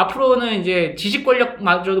앞으로는 이제 지식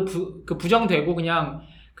권력마저도 부정되고 그냥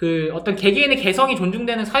그 어떤 개개인의 개성이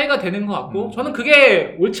존중되는 사회가 되는 것 같고 저는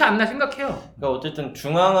그게 옳지 않나 생각해요. 그러니까 어쨌든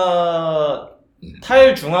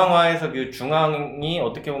탈중앙화에서 그 중앙이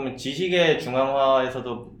어떻게 보면 지식의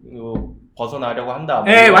중앙화에서도 벗어나려고 한다.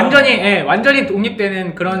 네, 완전히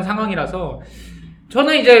독립되는 그런 상황이라서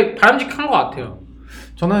저는 이제 바람직한 것 같아요.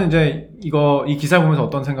 저는 이제 이 기사를 보면서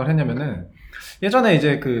어떤 생각을 했냐면은 예전에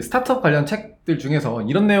이제 그 스타트업 관련 책들 중에서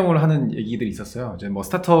이런 내용을 하는 얘기들이 있었어요. 이제 뭐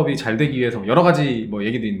스타트업이 잘 되기 위해서 여러 가지 뭐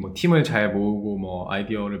얘기들이 뭐 팀을 잘 모으고 뭐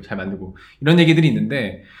아이디어를 잘 만들고 이런 얘기들이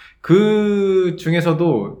있는데 그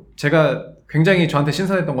중에서도 제가 굉장히 저한테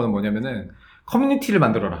신선했던 거는 뭐냐면은 커뮤니티를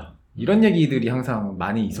만들어라. 이런 얘기들이 항상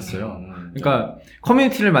많이 있었어요. 그러니까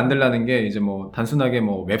커뮤니티를 만들라는 게 이제 뭐 단순하게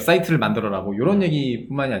뭐 웹사이트를 만들어라고 이런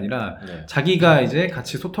얘기뿐만이 아니라 자기가 이제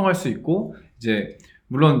같이 소통할 수 있고 이제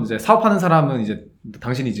물론 이제 사업하는 사람은 이제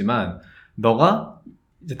당신이지만 너가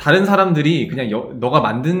이제 다른 사람들이 그냥 너가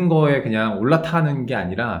만든 거에 그냥 올라타는 게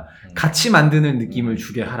아니라 같이 만드는 느낌을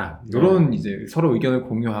주게 하라. 이런 이제 서로 의견을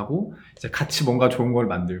공유하고 이제 같이 뭔가 좋은 걸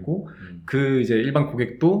만들고 그 이제 일반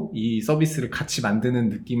고객도 이 서비스를 같이 만드는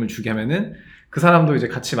느낌을 주게 하면은 그 사람도 이제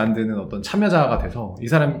같이 만드는 어떤 참여자가 돼서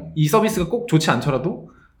이 서비스가 꼭 좋지 않더라도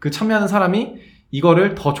그 참여하는 사람이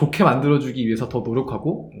이거를 더 좋게 만들어주기 위해서 더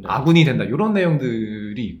노력하고 아군이 된다. 이런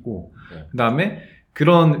내용들이 있고 그 다음에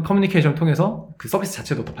그런 커뮤니케이션을 통해서 그 서비스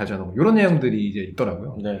자체도 더 발전하고 이런 내용들이 이제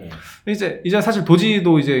있더라고요. 네. 이제 사실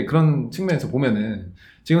도지도 이제 그런 측면에서 보면은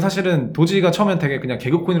지금 사실은 도지가 처음엔 되게 그냥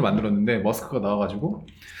개그코인을 만들었는데 머스크가 나와가지고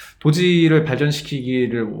도지를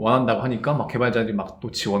발전시키기를 원한다고 하니까 막 개발자들이 막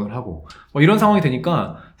또 지원을 하고 뭐 이런 상황이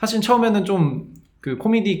되니까 사실 처음에는 좀 그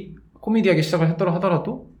코미디하게 시작을 했더라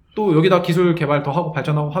하더라도 또 여기다 기술 개발 더 하고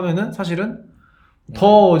발전하고 하면은 사실은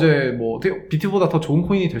더 이제 뭐 비트보다 더 좋은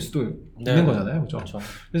코인이 될 수도 있는 거잖아요, 그렇죠?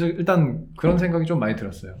 그래서 일단 그런 생각이 좀 많이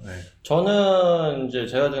들었어요. 네. 저는 이제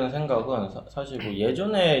제가 드는 생각은 사실 뭐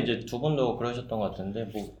예전에 이제 두 분도 그러셨던 것 같은데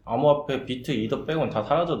뭐 암호화폐 비트 이더 빼고는 다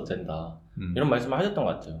사라져도 된다 이런 말씀을 하셨던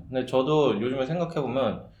것 같아요. 근데 저도 요즘에 생각해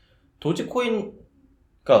보면 도지코인,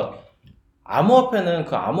 그러니까 암호화폐는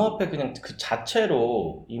그 암호화폐 그냥 그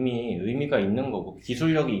자체로 이미 의미가 있는 거고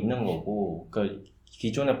기술력이 있는 거고 그러니까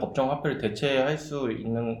기존의 법정 화폐를 대체할 수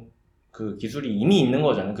있는 그 기술이 이미 있는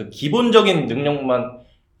거잖아요. 그 기본적인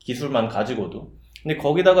기술만 가지고도. 근데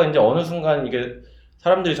거기다가 이제 어느 순간 이게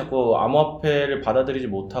사람들이 자꾸 암호화폐를 받아들이지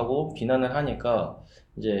못하고 비난을 하니까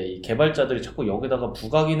이제 이 개발자들이 자꾸 여기다가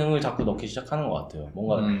부가 기능을 자꾸 넣기 시작하는 것 같아요.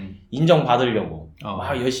 뭔가 인정받으려고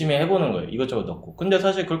막 열심히 해보는 거예요. 이것저것 넣고. 근데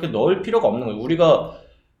사실 그렇게 넣을 필요가 없는 거예요. 우리가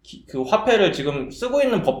그 화폐를 지금 쓰고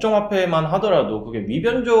있는 법정 화폐만 하더라도 그게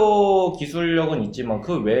위변조 기술력은 있지만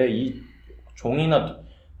그 외에 이 종이나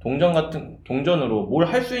동전으로 뭘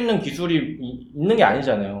할 수 있는 기술이 있는 게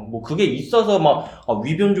아니잖아요. 뭐 그게 있어서 막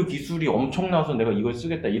위변조 기술이 엄청나서 내가 이걸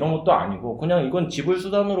쓰겠다 이런 것도 아니고 그냥 이건 지불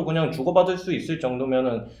수단으로 그냥 주고받을 수 있을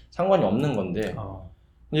정도면은 상관이 없는 건데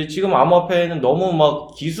이제 지금 암호화폐에는 너무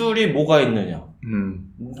막 기술이 뭐가 있느냐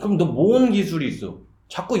그럼 너 뭔 기술이 있어?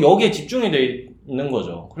 자꾸 여기에 집중이 돼 있는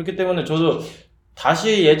거죠. 그렇기 때문에 저도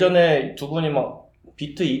다시 예전에 두 분이 막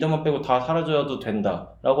비트 이더만 빼고 다 사라져도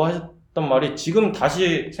된다라고 하셨던 말이 지금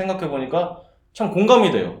다시 생각해보니까 참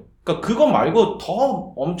공감이 돼요. 그러니까 그거 말고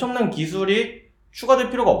더 엄청난 기술이 추가될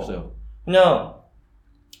필요가 없어요. 그냥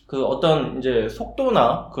그 어떤 이제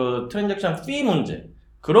속도나 그 트랜잭션 피 문제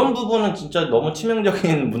그런 부분은 진짜 너무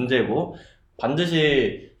치명적인 문제고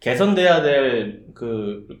반드시 개선돼야 될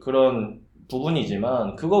그런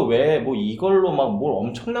부분이지만 그거 외에 뭐 이걸로 막 뭘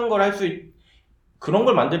엄청난 걸 할 수 그런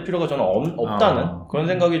걸 만들 필요가 저는 없다는 그런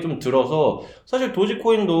생각이 좀 들어서 사실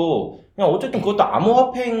도지코인도 그냥 어쨌든 그것도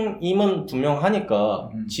암호화폐임은 분명하니까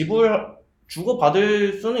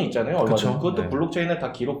주고받을 수는 있잖아요. 얼마든지. 그것도 블록체인에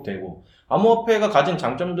다 기록되고 암호화폐가 가진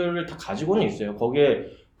장점들을 다 가지고는 있어요. 거기에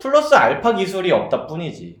플러스 알파 기술이 없다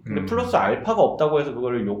뿐이지. 근데 음. 플러스 알파가 없다고 해서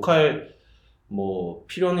그거를 욕할 뭐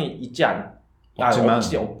필요는 없지만.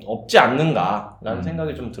 없지 않는가라는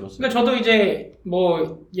생각이 좀 들었어요. 그러니까 저도 이제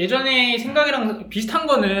뭐 예전에 생각이랑 비슷한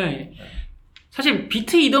거는 사실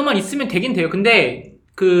비트 이더만 있으면 되긴 돼요. 근데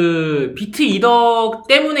그 비트 이더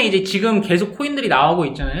때문에 이제 지금 계속 코인들이 나오고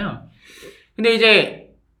있잖아요. 근데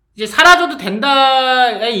이제 사라져도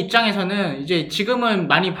된다의 입장에서는 이제 지금은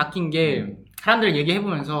많이 바뀐 게 사람들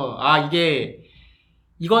얘기해보면서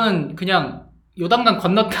이거는 그냥 요단강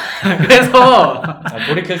건넜다. 그래서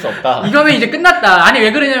돌이킬 수 없다. 이거는 이제 끝났다. 아니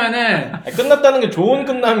왜 그러냐면은 끝났다는 게 좋은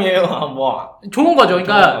끝남이에요. 뭐 좋은 거죠.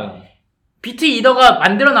 그러니까 비트 이더가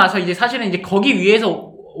만들어놔서 이제 사실은 이제 거기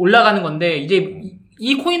위에서 올라가는 건데 이제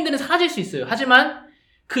이 코인들은 사라질 수 있어요. 하지만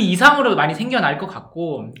그 이상으로 많이 생겨날 것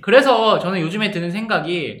같고 그래서 저는 요즘에 드는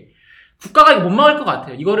생각이 국가가 이거 못 막을 것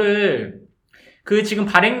같아요. 이거를 그 지금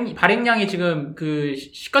발행량이 지금 그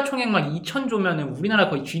시가총액만 2,000조면은 우리나라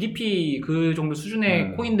거의 GDP 그 정도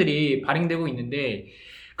수준의 코인들이 발행되고 있는데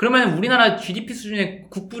그러면 우리나라 GDP 수준의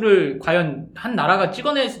국부를 과연 한 나라가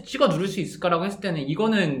찍어 누를 수 있을까라고 했을 때는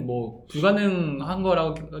이거는 뭐 불가능한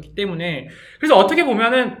거라기 때문에 그래서 어떻게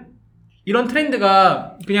보면은 이런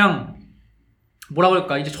트렌드가 그냥 뭐라고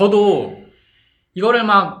할까 이제 저도 이거를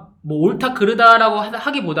막 뭐 옳다 그르다라고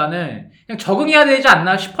하기보다는 그냥 적응해야 되지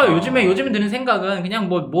않나 싶어요. 요즘에 드는 생각은 그냥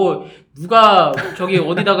뭐 누가 저기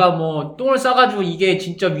어디다가 뭐 똥을 싸가지고 이게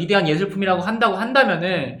진짜 위대한 예술품이라고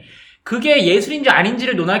한다면은 그게 예술인지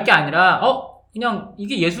아닌지를 논할 게 아니라 그냥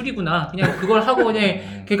이게 예술이구나. 그냥 그걸 하고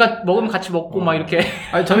그냥 걔가 먹으면 같이 먹고 막 이렇게.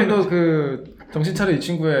 아니 저희도 그 정신 차려 이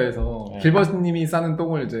친구에서 길버스님이 싸는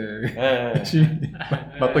똥을 이제 열심히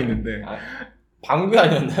맡고 있는데. 방귀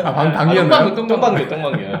아니었나요? 방귀였나요? 똥방귀.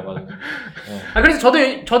 맞아. 그래서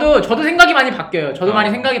저도 생각이 많이 바뀌어요. 저도 많이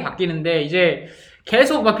생각이 바뀌는데, 이제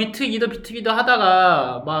계속 막 비트 기더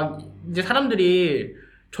하다가, 막 이제 사람들이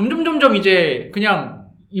점점 이제 그냥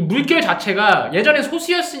이 물결 자체가 예전에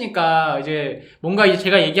소수였으니까 이제 뭔가 이제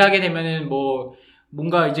제가 얘기하게 되면은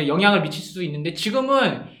뭔가 이제 영향을 미칠 수도 있는데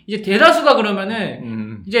지금은 이제 대다수가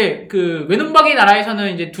그러면은 이제 그 외눈박이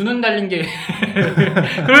나라에서는 이제 두 눈 달린 게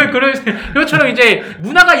그것처럼 이제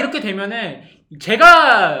문화가 이렇게 되면은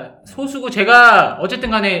제가 소수고 제가 어쨌든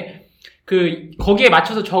간에 그 거기에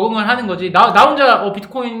맞춰서 적응을 하는 거지 나 혼자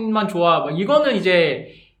비트코인만 좋아 막 이거는 이제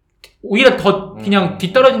오히려 더 그냥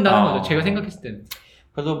뒤떨어진다는 거죠. 제가 생각했을 때는.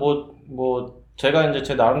 그래서 제가 이제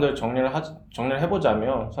제 나름대로 정리를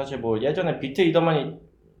해보자면, 사실 뭐 예전에 비트 이더만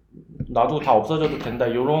놔도 다 없어져도 된다,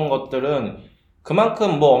 이런 것들은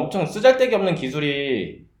그만큼 뭐 엄청 쓰잘데기 없는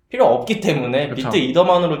기술이 필요 없기 때문에 그쵸. 비트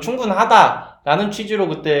이더만으로 충분하다라는 취지로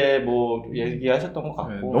그때 뭐 얘기하셨던 것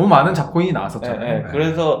같고. 네, 너무 많은 잡코인이 나왔었잖아요. 네.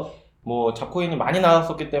 그래서 뭐 잡코인이 많이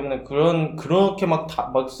나왔었기 때문에 그렇게 막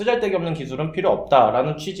쓰잘데기 없는 기술은 필요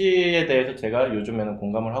없다라는 취지에 대해서 제가 요즘에는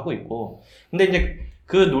공감을 하고 있고. 근데 이제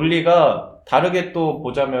그 논리가 다르게 또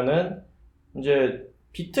보자면은 이제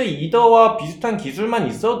비트 이더와 비슷한 기술만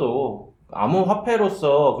있어도 아무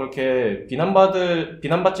화폐로서 그렇게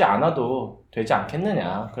비난받지 않아도 되지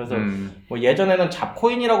않겠느냐. 그래서 뭐 예전에는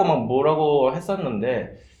잡코인이라고 막 뭐라고 했었는데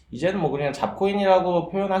이제는 뭐 그냥 잡코인이라고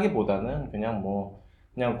표현하기보다는 그냥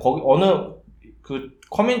거기 어느 그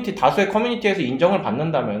다수의 커뮤니티에서 인정을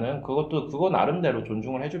받는다면은 그거 나름대로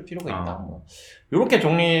존중을 해줄 필요가 있다. 요렇게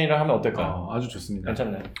정리를 하면 어떨까요? 아주 좋습니다.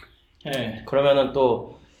 괜찮나요? 네. 그러면은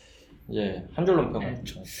또 이제 한 줄로 평을.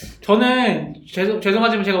 저는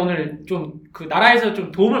죄송하지만 제가 오늘 좀 그 나라에서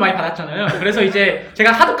좀 도움을 많이 받았잖아요. 그래서 이제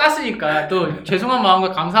제가 하도 깠으니까 또 죄송한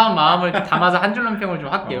마음과 감사한 마음을 담아서 한 줄로 평을 좀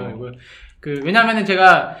할게요. 왜냐면은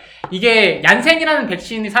제가 이게 얀센이라는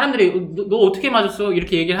백신이 사람들이 너 어떻게 맞았어?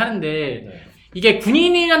 이렇게 얘기를 하는데 이게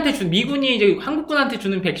군인한테 미군이 이제 한국군한테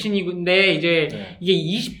주는 백신인데 이제 이게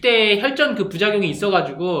 20대 혈전 그 부작용이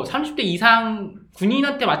있어가지고 30대 이상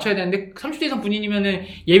군인한테 맞춰야 되는데 30대 이상 군인이면은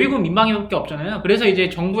예비군 민방위밖에 없잖아요. 그래서 이제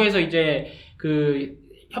정부에서 이제 그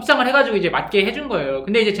협상을 해가지고 이제 맞게 해준 거예요.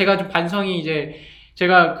 근데 이제 제가 좀 반성이 이제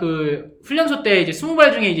제가 그 훈련소 때 이제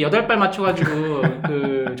 20발 중에 이제 8발 맞춰가지고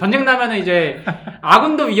그 전쟁 나면은 이제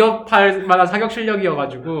아군도 위협할 만한 사격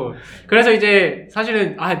실력이어가지고 그래서 이제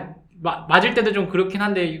사실은 맞을 때도 좀 그렇긴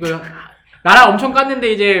한데 이거 나라 엄청 깠는데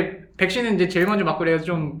이제 백신은 이제 제일 먼저 맞고 그래서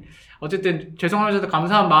좀 어쨌든 죄송하면서도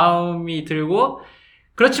감사한 마음이 들고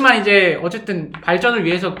그렇지만 이제 어쨌든 발전을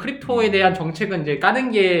위해서 크립토에 대한 정책은 이제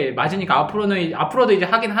까는 게 맞으니까 앞으로도 이제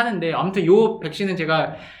하긴 하는데 아무튼 요 백신은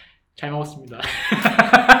제가 잘 먹었습니다.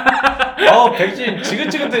 백신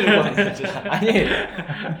지긋지긋해 죽었네, 진짜. 아니,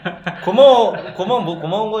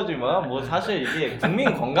 고마운 거지만, 뭐, 사실 이게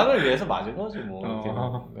국민 건강을 위해서 맞은 거지,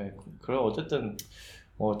 뭐. 그래, 어쨌든,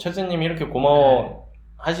 최스님이 이렇게 고마워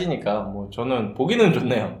하시니까 뭐 저는 보기는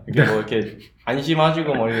좋네요. 이게 뭐 이렇게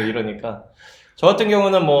안심하시고 뭐 이러니까 저 같은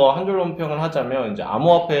경우는 뭐 한 줄로 평을 하자면 이제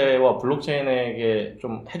암호화폐와 블록체인에게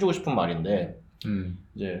좀 해주고 싶은 말인데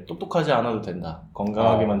이제 똑똑하지 않아도 된다.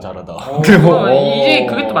 건강하게만 자라다. 이제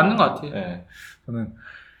그게 또 맞는 것 같아요. 네. 저는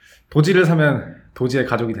도지를 사면 도지의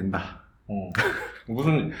가족이 된다.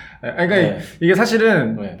 무슨 그러니까 네. 이게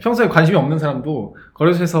사실은 네. 평소에 관심이 없는 사람도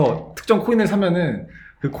거래소에서 특정 코인을 사면은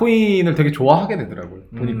그 코인을 되게 좋아하게 되더라고요.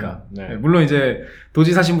 보니까. 네. 물론 이제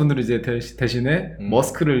도지 사신 분들은 이제 대신에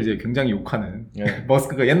머스크를 이제 굉장히 욕하는. 네.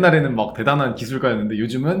 머스크가 옛날에는 막 대단한 기술가였는데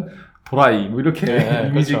요즘은 도라이 뭐 이렇게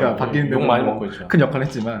이미지가 그렇죠. 바뀌는 욕 데 많이 먹고 있죠. 큰 역할을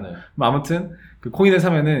했지만 네. 뭐 아무튼 그 코인을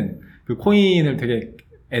사면은 그 코인을 되게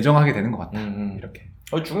애정하게 되는 것 같다. 이렇게.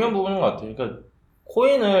 중요한 부분인 것 같아요. 그러니까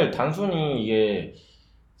코인을 단순히 이게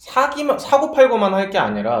사고 팔고만 할 게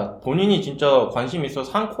아니라 본인이 진짜 관심 있어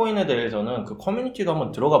산 코인에 대해서는 그 커뮤니티도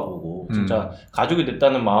한번 들어가 보고 진짜 가족이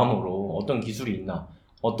됐다는 마음으로 어떤 기술이 있나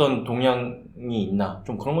어떤 동향이 있나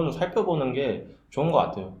좀 그런 걸 좀 살펴보는 게 좋은 것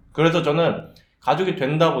같아요. 그래서 저는 가족이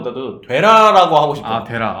된다보다도 되라라고 하고 싶어요.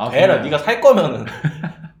 되라. 되라. 네가 살 거면은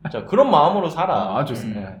자, 그런 마음으로 살아.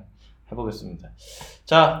 좋습니다. 네, 해보겠습니다.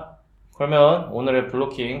 자, 그러면 오늘의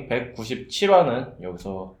블로킹 197화는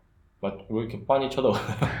여기서 왜 이렇게 빤히 쳐다보나요?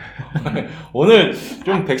 오늘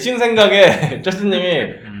좀 백신 생각에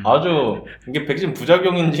제스님이 아주 이게 백신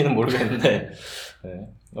부작용인지는 모르겠는데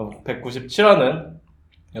 197화는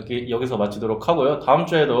여기서 마치도록 하고요. 다음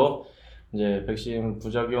주에도 이제 백신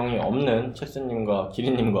부작용이 없는 체스님과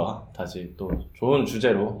기린님과 다시 또 좋은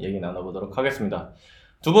주제로 얘기 나눠보도록 하겠습니다.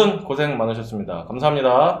 두 분 고생 많으셨습니다.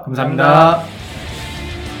 감사합니다. 감사합니다.